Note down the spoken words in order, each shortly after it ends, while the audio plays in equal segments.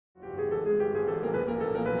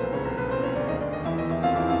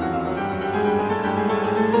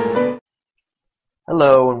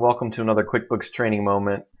welcome to another QuickBooks training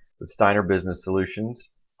moment with Steiner Business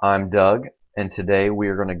Solutions. I'm Doug, and today we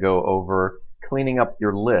are going to go over cleaning up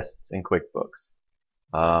your lists in QuickBooks.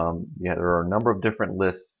 There are a number of different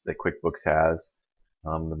lists that QuickBooks has.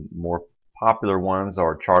 The more popular ones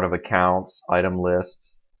are chart of accounts, item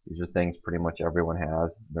lists. These are things pretty much everyone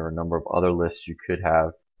has. There are a number of other lists you could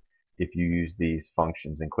have if you use these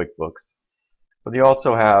functions in QuickBooks. But you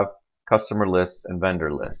also have customer lists and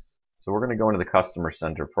vendor lists. So we're going to go into the customer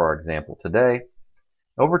center for our example today.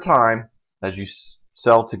 Over time, as you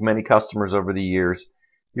sell to many customers over the years,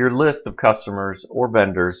 your list of customers or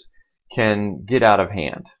vendors can get out of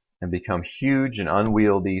hand and become huge and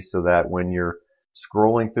unwieldy, so that when you're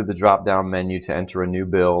scrolling through the drop-down menu to enter a new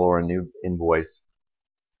bill or a new invoice,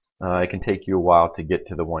 it can take you a while to get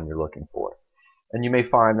to the one you're looking for. And you may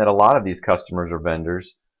find that a lot of these customers or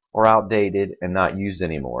vendors are outdated and not used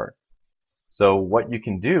anymore. So what you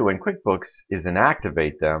can do in QuickBooks is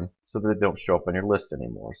inactivate them so that they don't show up on your list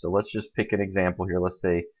anymore. So let's just pick an example here. Let's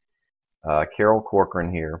say Carol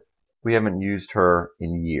Corcoran here. We haven't used her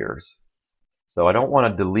in years. So I don't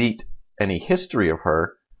want to delete any history of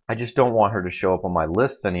her. I just don't want her to show up on my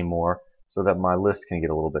list anymore, so that my list can get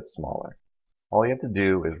a little bit smaller. All you have to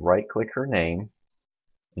do is right-click her name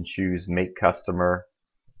and choose Make Customer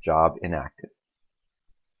Job Inactive.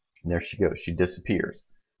 And there she goes. She disappears.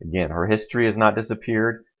 Again, her history has not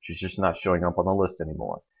disappeared. She's just not showing up on the list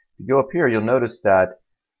anymore. If you go up here, you'll notice that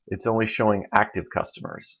it's only showing active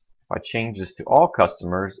customers. If I change this to all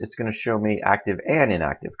customers, it's going to show me active and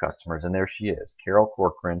inactive customers. And there she is, Carol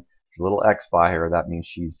Corcoran. There's a little X by her. That means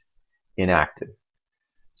she's inactive.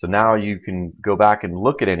 So now you can go back and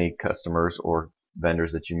look at any customers or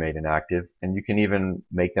vendors that you made inactive, and you can even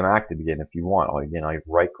make them active again if you want. Again, I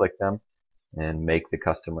right-click them and make the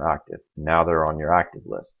customer active. Now they're on your active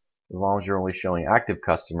list. As long as you're only showing active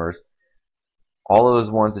customers, all of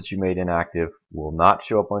those ones that you made inactive will not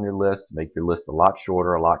show up on your list. Make your list a lot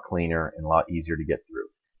shorter, a lot cleaner, and a lot easier to get through.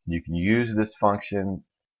 You can use this function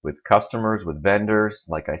with customers, with vendors,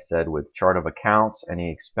 like I said, with chart of accounts.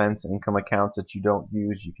 Any expense income accounts that you don't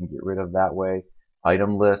use, you can get rid of that way.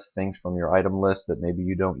 Item lists, things from your item list that maybe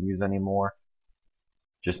you don't use anymore.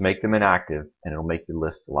 Just make them inactive, and it'll make your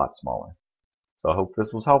list a lot smaller. So I hope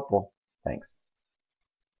this was helpful. Thanks.